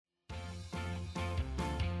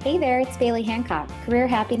Hey there, it's Baily Hancock, career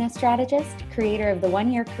happiness strategist, creator of the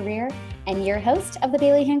One Year Career, and your host of the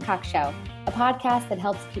Baily Hancock Show, a podcast that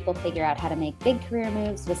helps people figure out how to make big career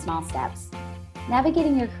moves with small steps.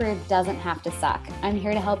 Navigating your career doesn't have to suck. I'm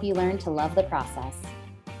here to help you learn to love the process.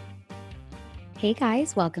 Hey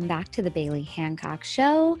guys, welcome back to the Baily Hancock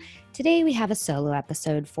Show. Today we have a solo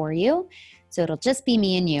episode for you. So it'll just be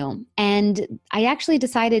me and you. And I actually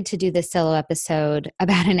decided to do this solo episode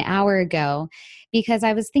about an hour ago because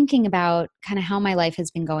I was thinking about kind of how my life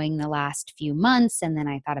has been going the last few months. And then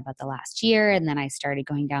I thought about the last year. And then I started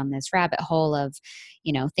going down this rabbit hole of,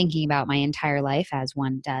 thinking about my entire life as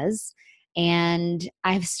one does. And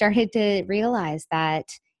I've started to realize that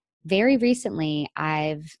very recently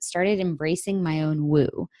I've started embracing my own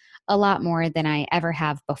woo a lot more than I ever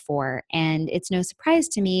have before. And it's no surprise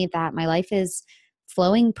to me that my life is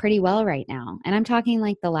flowing pretty well right now. And I'm talking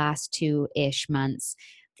like the last 2-ish months.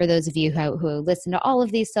 For those of you who listen to all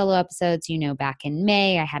of these solo episodes, back in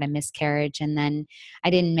May, I had a miscarriage. And then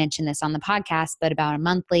I didn't mention this on the podcast, but about a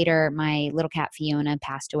month later, my little cat Fiona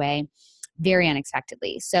passed away very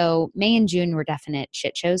unexpectedly. So May and June were definite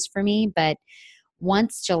shit shows for me. But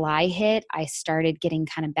once July hit, I started getting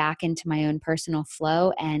kind of back into my own personal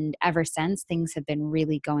flow. And ever since, things have been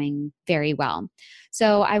really going very well.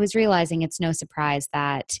 So I was realizing it's no surprise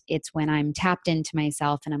that it's when I'm tapped into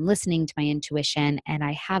myself and I'm listening to my intuition and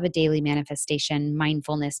I have a daily manifestation,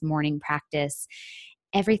 mindfulness, morning practice,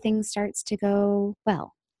 everything starts to go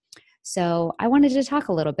well. So I wanted to talk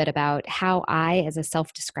a little bit about how I, as a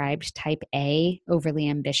self-described type A, overly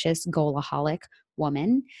ambitious, goalaholic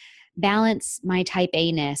woman, balance my type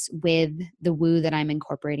A-ness with the woo that I'm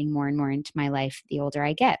incorporating more and more into my life the older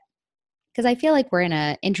I get. Because I feel like we're in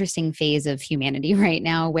an interesting phase of humanity right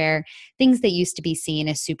now where things that used to be seen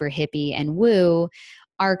as super hippie and woo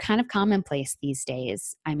are kind of commonplace these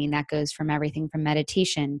days. I mean, that goes from everything from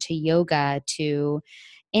meditation to yoga to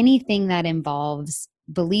anything that involves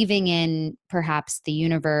believing in perhaps the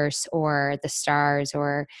universe or the stars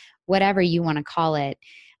or whatever you want to call it.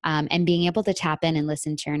 And being able to tap in and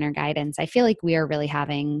listen to your inner guidance. I feel like we are really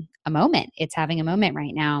having a moment. It's having a moment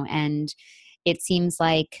right now. And it seems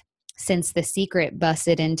like since The Secret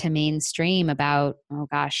busted into mainstream about,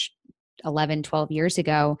 11, 12 years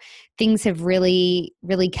ago, things have really,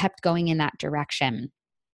 really kept going in that direction.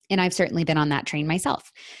 And I've certainly been on that train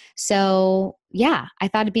myself. So yeah, I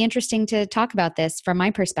thought it'd be interesting to talk about this from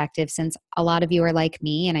my perspective, since a lot of you are like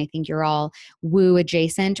me, and I think you're all woo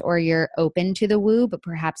adjacent or you're open to the woo, but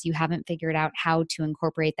perhaps you haven't figured out how to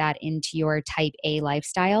incorporate that into your type A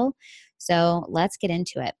lifestyle. So let's get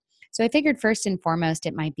into it. So I figured first and foremost,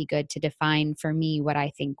 it might be good to define for me what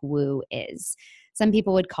I think woo is. Some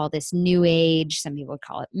people would call this new age. Some people would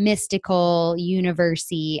call it mystical,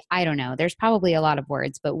 universi. I don't know. There's probably a lot of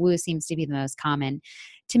words, but woo seems to be the most common.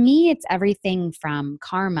 To me, it's everything from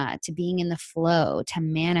karma to being in the flow to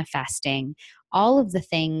manifesting, all of the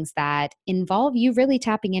things that involve you really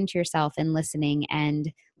tapping into yourself and listening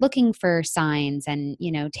and looking for signs and,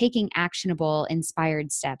 taking actionable,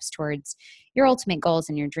 inspired steps towards your ultimate goals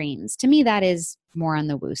and your dreams. To me, that is more on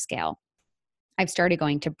the woo scale. I've started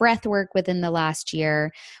going to breath work within the last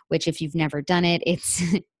year, which if you've never done it, it's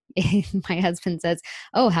my husband says,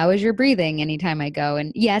 "Oh, how is your breathing?" anytime I go.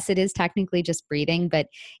 And yes, it is technically just breathing, but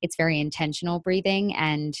it's very intentional breathing,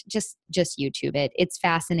 and just YouTube it. It's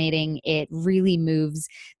fascinating. It really moves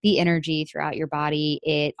the energy throughout your body.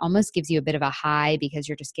 It almost gives you a bit of a high because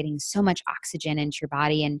you're just getting so much oxygen into your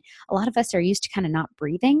body. And a lot of us are used to kind of not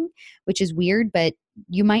breathing, which is weird, but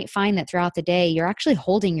you might find that throughout the day, you're actually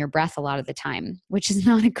holding your breath a lot of the time, which is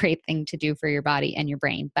not a great thing to do for your body and your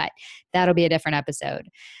brain, but that'll be a different episode.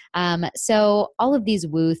 So all of these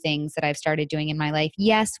woo things that I've started doing in my life,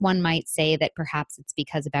 yes, one might say that perhaps it's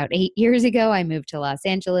because about 8 years ago, I moved to Los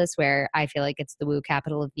Angeles, where I feel like it's the woo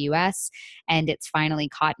capital of the US, and it's finally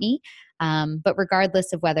caught me. But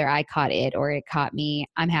regardless of whether I caught it or it caught me,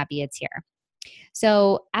 I'm happy it's here.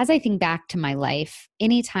 So as I think back to my life,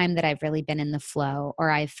 anytime that I've really been in the flow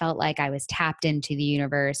or I felt like I was tapped into the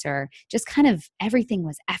universe or just kind of everything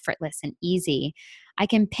was effortless and easy, I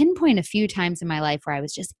can pinpoint a few times in my life where I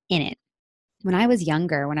was just in it. When I was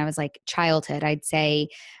younger, when I was like childhood, I'd say,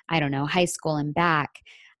 I don't know, high school and back,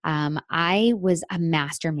 I was a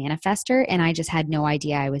master manifester and I just had no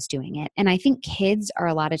idea I was doing it. And I think kids are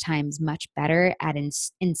a lot of times much better at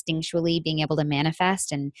instinctually being able to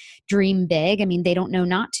manifest and dream big. I mean, they don't know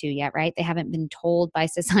not to yet, right? They haven't been told by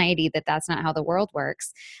society that that's not how the world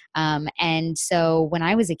works. And so when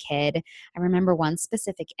I was a kid, I remember one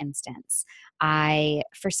specific instance. I,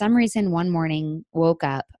 for some reason, one morning woke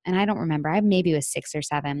up, and I don't remember, I maybe was 6 or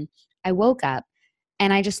 7. I woke up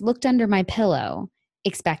and I just looked under my pillow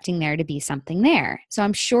expecting there to be something there. So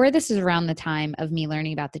I'm sure this is around the time of me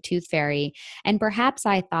learning about the tooth fairy. And perhaps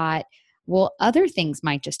I thought, well, other things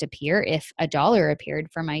might just appear. If a dollar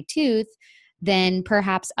appeared for my tooth, then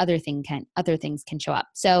perhaps other things can show up.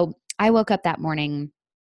 So I woke up that morning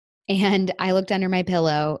and I looked under my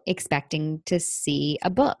pillow expecting to see a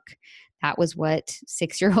book. That was what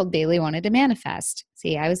 6-year-old Baily wanted to manifest.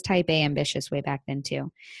 See, I was type A ambitious way back then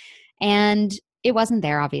too. And it wasn't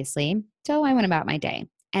there, obviously. So I went about my day.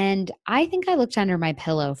 And I think I looked under my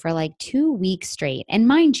pillow for like 2 weeks straight. And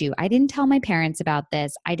mind you, I didn't tell my parents about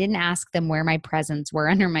this. I didn't ask them where my presents were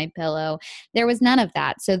under my pillow. There was none of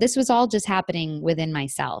that. So this was all just happening within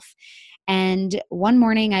myself. And one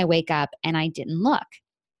morning I wake up and I didn't look.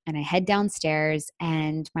 And I head downstairs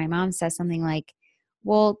and my mom says something like,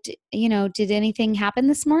 well, did anything happen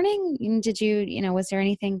this morning? Did was there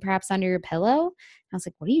anything perhaps under your pillow? I was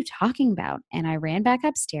like, what are you talking about? And I ran back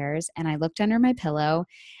upstairs and I looked under my pillow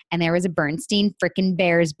and there was a Bernstein frickin'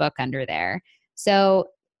 Bears book under there. So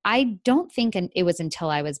I don't think it was until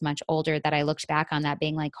I was much older that I looked back on that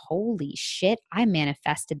being like, holy shit, I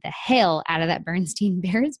manifested the hell out of that Bernstein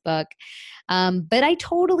Bears book. But I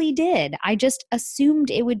totally did. I just assumed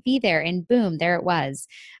it would be there and boom, there it was.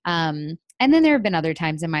 And then there have been other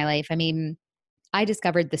times in my life. I mean, I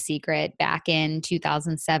discovered The Secret back in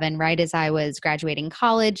 2007, right as I was graduating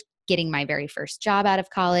college, getting my very first job out of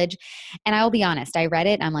college. And I will be honest, I read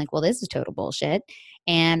it and I'm like, well, this is total bullshit.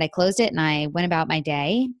 And I closed it and I went about my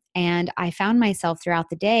day. And I found myself throughout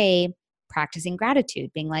the day practicing gratitude,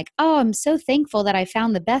 being like, oh, I'm so thankful that I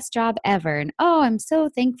found the best job ever. And oh, I'm so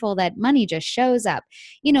thankful that money just shows up.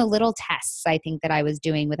 Little tests I think that I was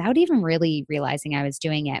doing without even really realizing I was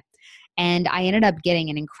doing it. And I ended up getting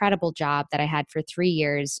an incredible job that I had for 3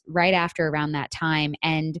 years right after around that time.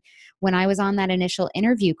 And when I was on that initial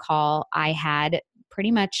interview call, I had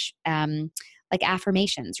pretty much like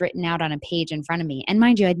affirmations written out on a page in front of me. And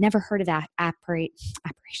mind you, I'd never heard of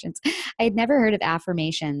apparitions. I had never heard of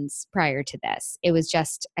affirmations prior to this. It was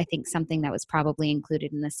just, I think, something that was probably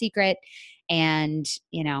included in The Secret. And,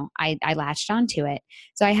 I latched onto it.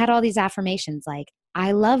 So I had all these affirmations like,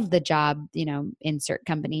 I love the job, insert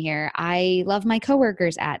company here. I love my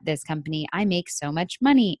coworkers at this company. I make so much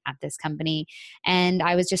money at this company. And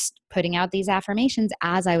I was just putting out these affirmations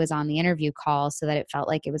as I was on the interview call so that it felt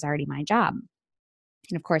like it was already my job.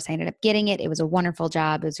 And of course, I ended up getting it. It was a wonderful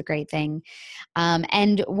job. It was a great thing.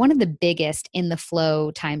 And one of the biggest in the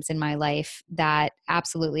flow times in my life that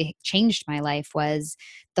absolutely changed my life was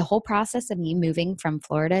the whole process of me moving from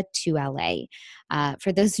Florida to LA.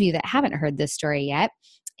 For those of you that haven't heard this story yet,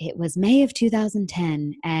 it was May of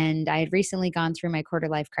 2010, and I had recently gone through my quarter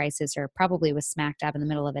life crisis, or probably was smack dab in the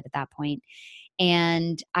middle of it at that point.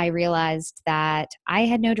 And I realized that I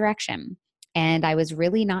had no direction. And I was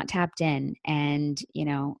really not tapped in. And,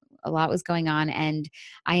 a lot was going on. And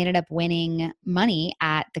I ended up winning money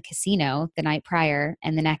at the casino the night prior.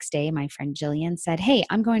 And the next day, my friend Jillian said, hey,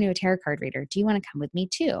 I'm going to a tarot card reader. Do you want to come with me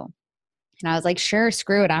too? And I was like, sure,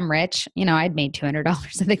 screw it. I'm rich. I'd made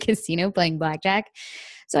 $200 at the casino playing blackjack.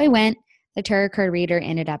 So I went. The tarot card reader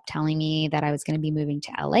ended up telling me that I was going to be moving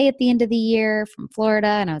to LA at the end of the year from Florida.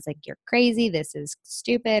 And I was like, you're crazy. This is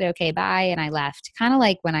stupid. Okay, bye. And I left, kind of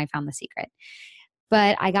like when I found The Secret.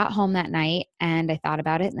 But I got home that night and I thought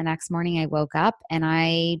about it. And the next morning I woke up and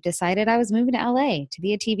I decided I was moving to LA to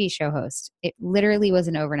be a TV show host. It literally was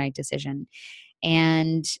an overnight decision.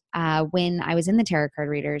 And when I was in the tarot card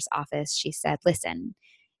reader's office, she said, listen,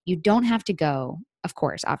 you don't have to go. Of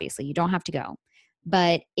course, obviously, you don't have to go.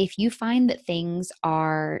 But if you find that things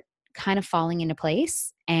are kind of falling into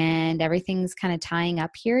place and everything's kind of tying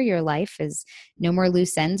up here, your life is no more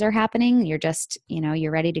loose ends are happening, you're just,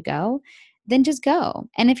 you're ready to go, then just go.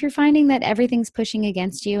 And if you're finding that everything's pushing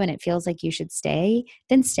against you and it feels like you should stay,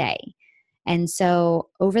 then stay. And so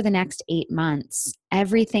over the next 8 months,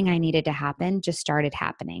 everything I needed to happen just started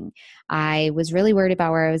happening. I was really worried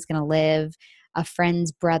about where I was going to live. A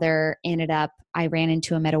friend's brother I ran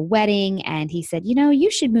into him at a wedding and he said, you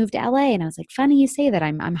should move to LA. And I was like, funny you say that.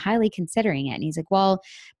 I'm highly considering it. And he's like, well,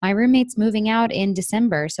 my roommate's moving out in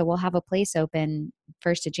December. So we'll have a place open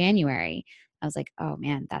 1st of January. I was like, oh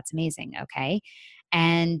man, that's amazing. Okay.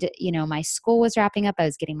 And, my school was wrapping up. I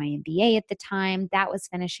was getting my MBA at the time. That was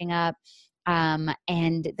finishing up.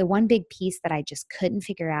 And the one big piece that I just couldn't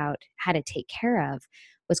figure out how to take care of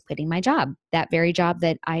was quitting my job, that very job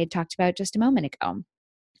that I had talked about just a moment ago.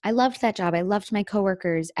 I loved that job. I loved my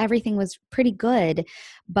coworkers. Everything was pretty good,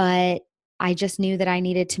 but I just knew that I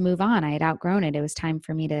needed to move on. I had outgrown it. It was time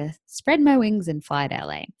for me to spread my wings and fly to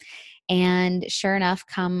LA. And sure enough,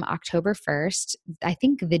 come October 1st, I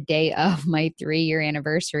think the day of my 3-year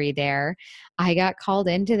anniversary there, I got called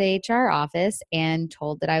into the HR office and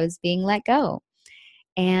told that I was being let go.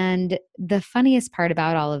 And the funniest part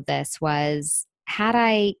about all of this was, had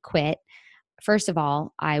I quit, first of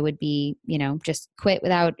all, I would be, just quit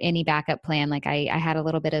without any backup plan. Like I had a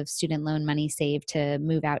little bit of student loan money saved to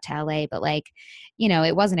move out to LA, but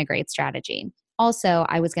it wasn't a great strategy. Also,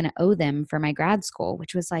 I was going to owe them for my grad school,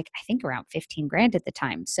 which was like, I think around 15 grand at the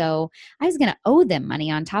time. So I was going to owe them money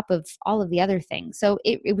on top of all of the other things. So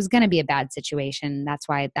it was going to be a bad situation. That's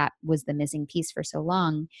why that was the missing piece for so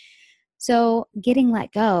long. So getting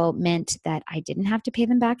let go meant that I didn't have to pay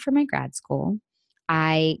them back for my grad school.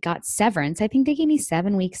 I got severance. I think they gave me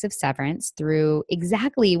 7 weeks of severance through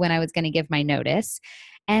exactly when I was going to give my notice.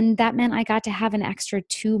 And that meant I got to have an extra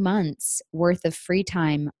 2 months worth of free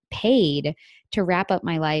time paid to wrap up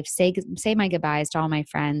my life, say my goodbyes to all my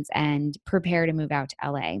friends, and prepare to move out to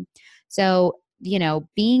LA. So,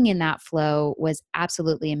 being in that flow was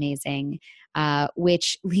absolutely amazing,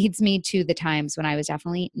 which leads me to the times when I was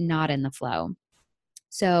definitely not in the flow.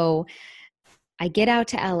 So, I get out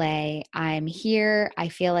to LA. I'm here. I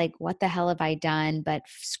feel like, what the hell have I done? But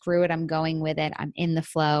screw it. I'm going with it. I'm in the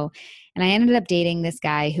flow. And I ended up dating this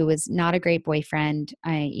guy who was not a great boyfriend.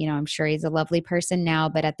 I'm sure he's a lovely person now,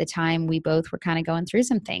 but at the time we both were kind of going through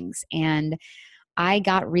some things. And I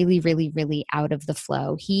got really, really, really out of the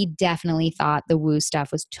flow. He definitely thought the woo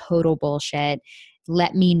stuff was total bullshit.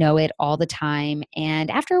 Let me know it all the time. And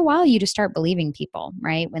after a while, you just start believing people,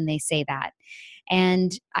 right? When they say that.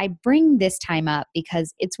 And I bring this time up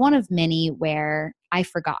because it's one of many where I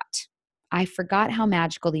forgot. I forgot how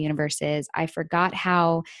magical the universe is. I forgot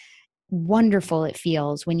how wonderful it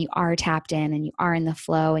feels when you are tapped in and you are in the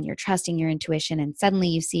flow and you're trusting your intuition, and suddenly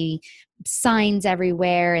you see signs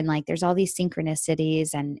everywhere and there's all these synchronicities,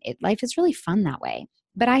 and life is really fun that way.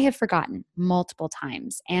 But I have forgotten multiple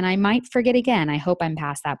times, and I might forget again. I hope I'm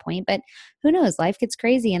past that point, but who knows? Life gets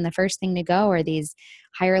crazy, and the first thing to go are these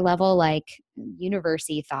higher level,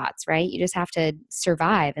 university thoughts, right? You just have to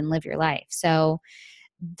survive and live your life. So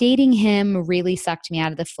dating him really sucked me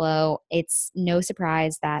out of the flow. It's no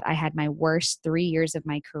surprise that I had my worst 3 years of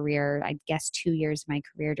my career, I guess 2 years of my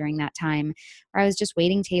career during that time, where I was just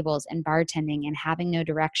waiting tables and bartending and having no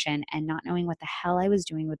direction and not knowing what the hell I was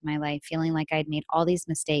doing with my life, feeling like I'd made all these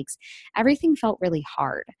mistakes. Everything felt really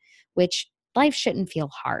hard, which life shouldn't feel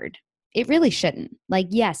hard. It really shouldn't.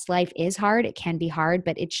 Yes, life is hard. It can be hard,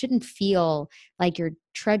 but it shouldn't feel like you're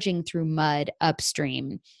trudging through mud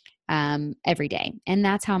upstream every day. And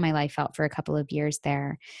that's how my life felt for a couple of years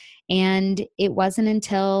there. And it wasn't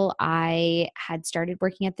until I had started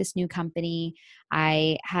working at this new company,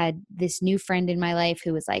 I had this new friend in my life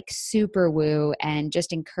who was super woo and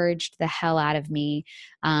just encouraged the hell out of me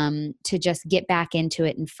to just get back into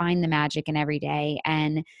it and find the magic in every day.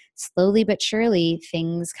 And slowly but surely,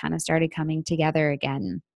 things kind of started coming together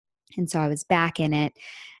again. And so I was back in it.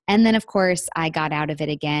 And then, of course, I got out of it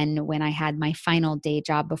again when I had my final day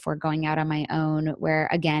job before going out on my own, where,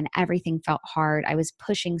 again, everything felt hard. I was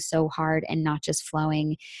pushing so hard and not just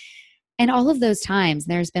flowing. And all of those times,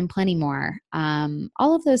 there's been plenty more.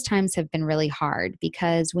 All of those times have been really hard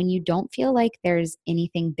because when you don't feel like there's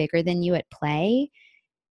anything bigger than you at play,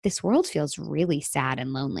 this world feels really sad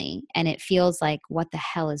and lonely. And it feels like, what the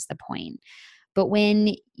hell is the point? But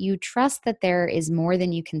when you trust that there is more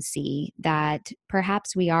than you can see, that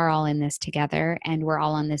perhaps we are all in this together and we're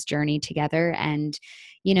all on this journey together, and,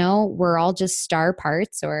 we're all just star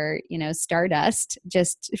parts or, stardust,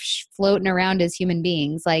 just floating around as human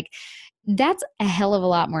beings, that's a hell of a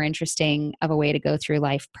lot more interesting of a way to go through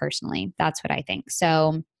life personally. That's what I think.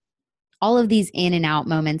 So all of these in and out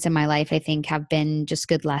moments in my life, I think, have been just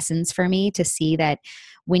good lessons for me to see that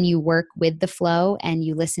when you work with the flow and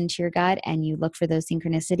you listen to your gut and you look for those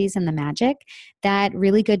synchronicities and the magic, that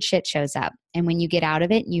really good shit shows up. And when you get out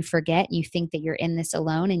of it and you forget, and you think that you're in this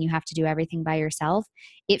alone and you have to do everything by yourself,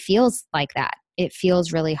 it feels like that. It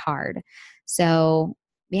feels really hard. So,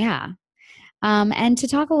 yeah. And to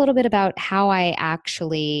talk a little bit about how I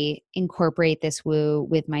actually incorporate this woo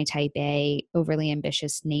with my type A overly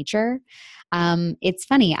ambitious nature. It's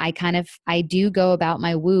funny. I do go about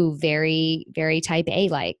my woo very, very type A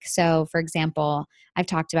like. So for example, I've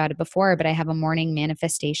talked about it before, but I have a morning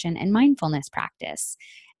manifestation and mindfulness practice.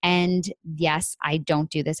 And yes, I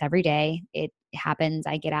don't do this every day. It happens,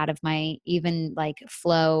 I get out of my even like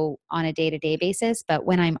flow on a day-to-day basis. But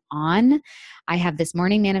when I'm on, I have this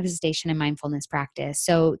morning manifestation and mindfulness practice.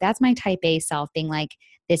 So that's my type A self being like,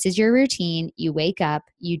 this is your routine. You wake up,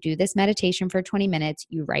 you do this meditation for 20 minutes,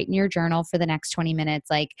 you write in your journal for the next 20 minutes,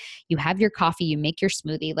 like you have your coffee, you make your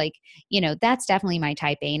smoothie. Like, that's definitely my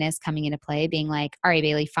type A-ness coming into play, being like, all right,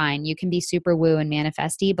 Baily, fine. You can be super woo and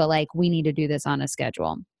manifesty, but like we need to do this on a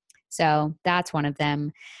schedule. So that's one of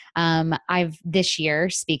them. I've this year,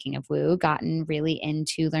 speaking of woo, gotten really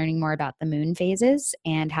into learning more about the moon phases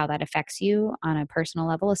and how that affects you on a personal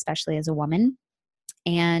level, especially as a woman,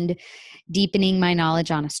 and deepening my knowledge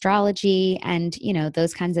on astrology and,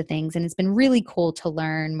 those kinds of things. And it's been really cool to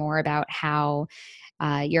learn more about how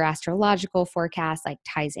your astrological forecast like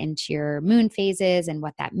ties into your moon phases and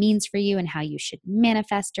what that means for you and how you should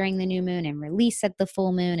manifest during the new moon and release at the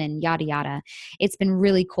full moon and yada yada. It's been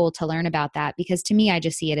really cool to learn about that because to me, I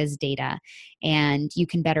just see it as data and you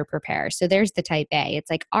can better prepare. So there's the type A. It's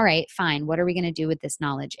like, all right, fine. What are we going to do with this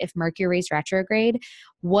knowledge? If Mercury's retrograde,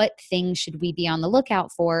 what things should we be on the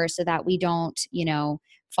lookout for so that we don't,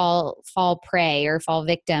 fall prey or fall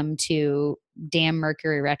victim to damn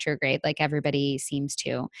Mercury retrograde like everybody seems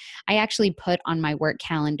to. I actually put on my work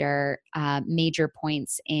calendar major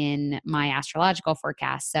points in my astrological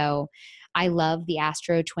forecast. So I love the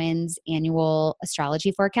Astro Twins annual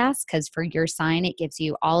astrology forecast because for your sign, it gives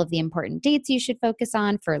you all of the important dates you should focus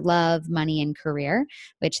on for love, money, and career,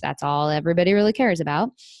 which that's all everybody really cares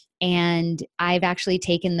about. And I've actually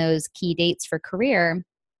taken those key dates for career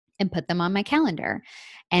and put them on my calendar.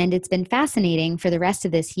 And it's been fascinating for the rest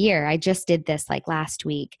of this year. I just did this like last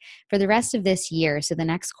week. For the rest of this year, so the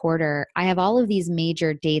next quarter, I have all of these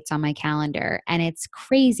major dates on my calendar. And it's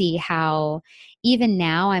crazy how even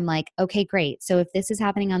now I'm like, okay, great. So if this is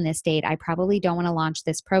happening on this date, I probably don't want to launch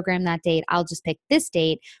this program that date. I'll just pick this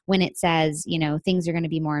date when it says, things are going to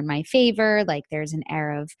be more in my favor. Like there's an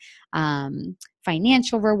air of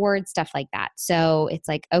financial reward, stuff like that. So it's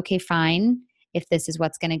like, okay, fine. If this is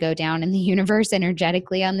what's going to go down in the universe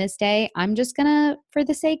energetically on this day, I'm just going to, for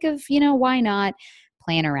the sake of, why not,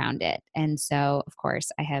 plan around it. And so, of course,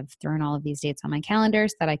 I have thrown all of these dates on my calendar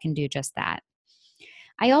so that I can do just that.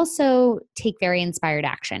 I also take very inspired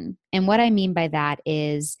action. And what I mean by that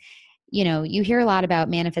is, you hear a lot about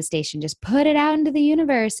manifestation, just put it out into the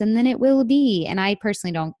universe and then it will be. And I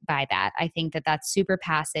personally don't buy that. I think that that's super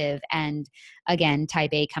passive. And again, type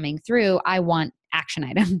A coming through, I want action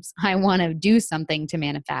items. I want to do something to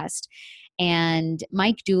manifest. And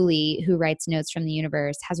Mike Dooley, who writes Notes from the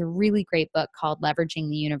Universe, has a really great book called Leveraging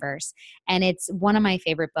the Universe. And it's one of my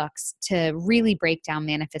favorite books to really break down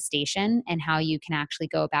manifestation and how you can actually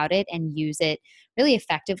go about it and use it really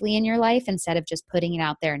effectively in your life instead of just putting it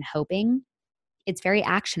out there and hoping. It's very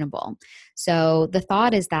actionable. So the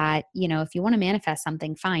thought is that, if you want to manifest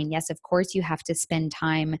something, fine. Yes, of course, you have to spend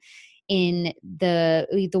time in the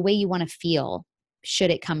way you want to feel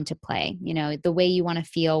should it come to play, the way you want to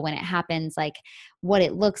feel when it happens, like what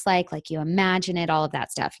it looks like you imagine it, all of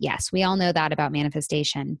that stuff. Yes, we all know that about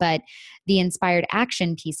manifestation, but the inspired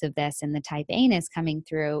action piece of this and the type A-ness coming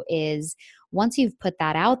through is once you've put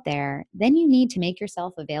that out there, then you need to make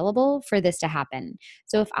yourself available for this to happen.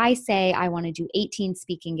 So if I say I want to do 18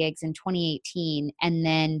 speaking gigs in 2018 and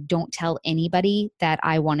then don't tell anybody that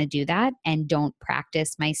I want to do that and don't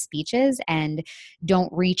practice my speeches and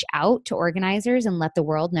don't reach out to organizers and let the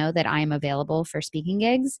world know that I am available for speaking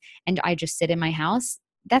gigs and I just sit in my house,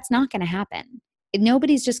 that's not going to happen.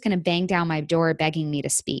 Nobody's just going to bang down my door begging me to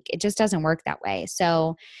speak. It just doesn't work that way.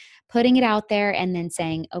 So putting it out there and then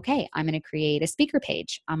saying, okay, I'm going to create a speaker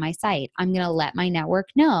page on my site. I'm going to let my network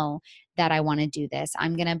know that I want to do this.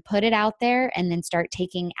 I'm going to put it out there and then start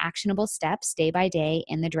taking actionable steps day by day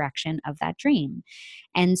in the direction of that dream.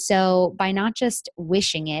 And so by not just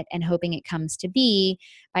wishing it and hoping it comes to be,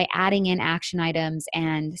 by adding in action items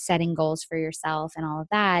and setting goals for yourself and all of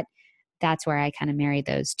that, that's where I kind of marry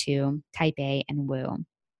those two, type A and woo.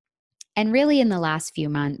 And really in the last few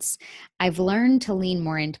months, I've learned to lean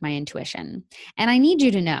more into my intuition. And I need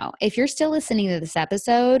you to know, if you're still listening to this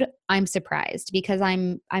episode, I'm surprised because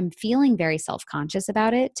I'm feeling very self-conscious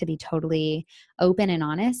about it, to be totally open and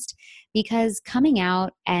honest, because coming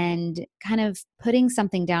out and kind of putting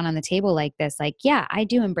something down on the table like this, like, yeah, I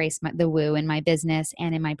do embrace the woo in my business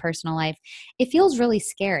and in my personal life. It feels really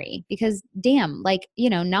scary because damn, like,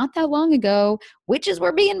 not that long ago, witches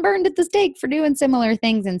were being burned at the stake for doing similar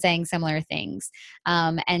things and saying similar things.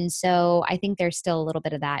 And so I think there's still a little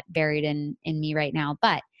bit of that buried in me right now.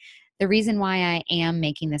 But the reason why I am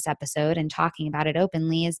making this episode and talking about it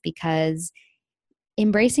openly is because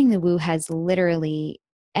embracing the woo has literally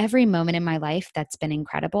every moment in my life that's been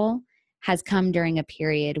incredible has come during a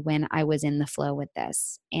period when I was in the flow with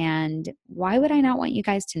this. And why would I not want you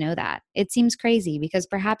guys to know that? It seems crazy because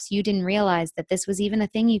perhaps you didn't realize that this was even a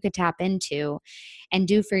thing you could tap into and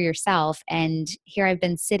do for yourself. And here I've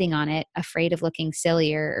been sitting on it, afraid of looking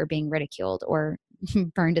sillier or being ridiculed or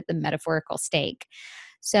burned at the metaphorical stake.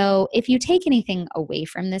 So if you take anything away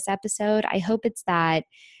from this episode, I hope it's that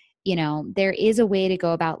there is a way to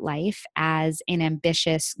go about life as an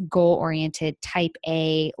ambitious, goal oriented, type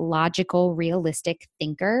A, logical, realistic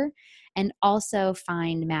thinker, and also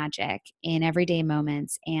find magic in everyday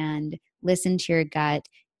moments and listen to your gut.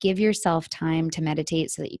 Give yourself time to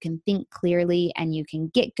meditate so that you can think clearly and you can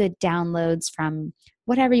get good downloads from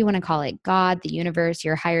whatever you want to call it, God, the universe,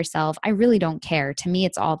 your higher self. I really don't care. To me,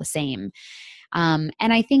 it's all the same. And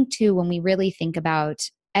I think too, when we really think about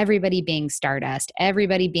everybody being stardust,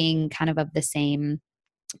 everybody being kind of the same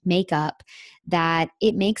makeup, that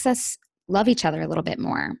it makes us love each other a little bit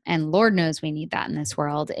more. And Lord knows we need that in this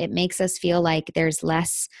world. It makes us feel like there's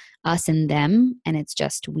less us and them, and it's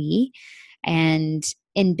just we. And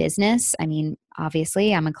in business, I mean,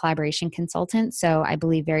 obviously, I'm a collaboration consultant, so I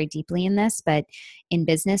believe very deeply in this. But in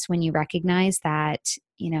business, when you recognize that,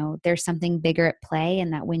 there's something bigger at play,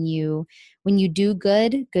 and that when you do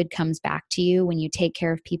good, good comes back to you. When you take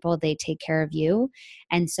care of people, they take care of you.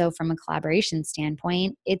 And so from a collaboration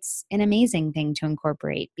standpoint, it's an amazing thing to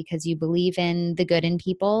incorporate because you believe in the good in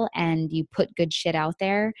people and you put good shit out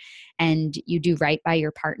there and you do right by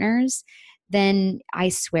your partners. Then I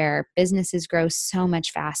swear businesses grow so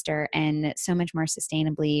much faster and so much more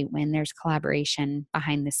sustainably when there's collaboration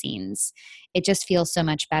behind the scenes. It just feels so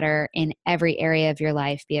much better in every area of your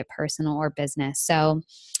life, be it personal or business. So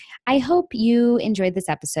I hope you enjoyed this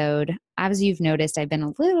episode. As you've noticed, I've been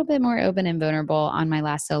a little bit more open and vulnerable on my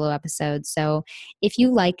last solo episode. So if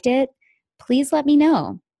you liked it, please let me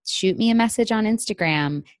know. Shoot me a message on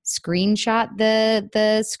Instagram, screenshot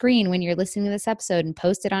the screen when you're listening to this episode and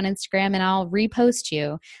post it on Instagram, and I'll repost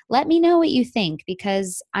you. Let me know what you think,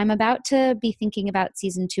 because I'm about to be thinking about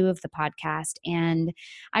season 2 of the podcast. And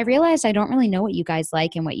I realized I don't really know what you guys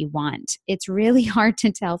like and what you want. It's really hard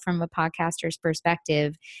to tell from a podcaster's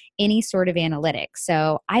perspective, any sort of analytics.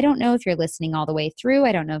 So I don't know if you're listening all the way through.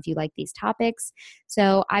 I don't know if you like these topics.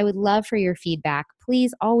 So I would love for your feedback.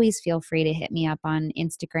 Please always feel free to hit me up on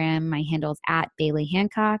Instagram. My handle is at Baily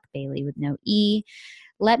Hancock, Baily with no E.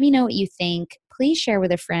 Let me know what you think. Please share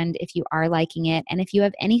with a friend if you are liking it. And if you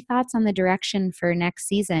have any thoughts on the direction for next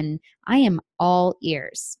season, I am all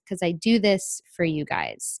ears because I do this for you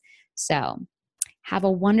guys. So have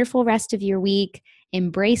a wonderful rest of your week.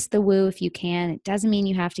 Embrace the woo if you can. It doesn't mean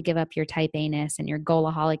you have to give up your type A-ness and your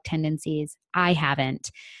goalaholic tendencies. I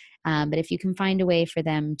haven't. But if you can find a way for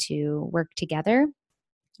them to work together,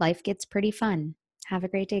 life gets pretty fun. Have a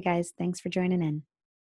great day, guys. Thanks for joining in.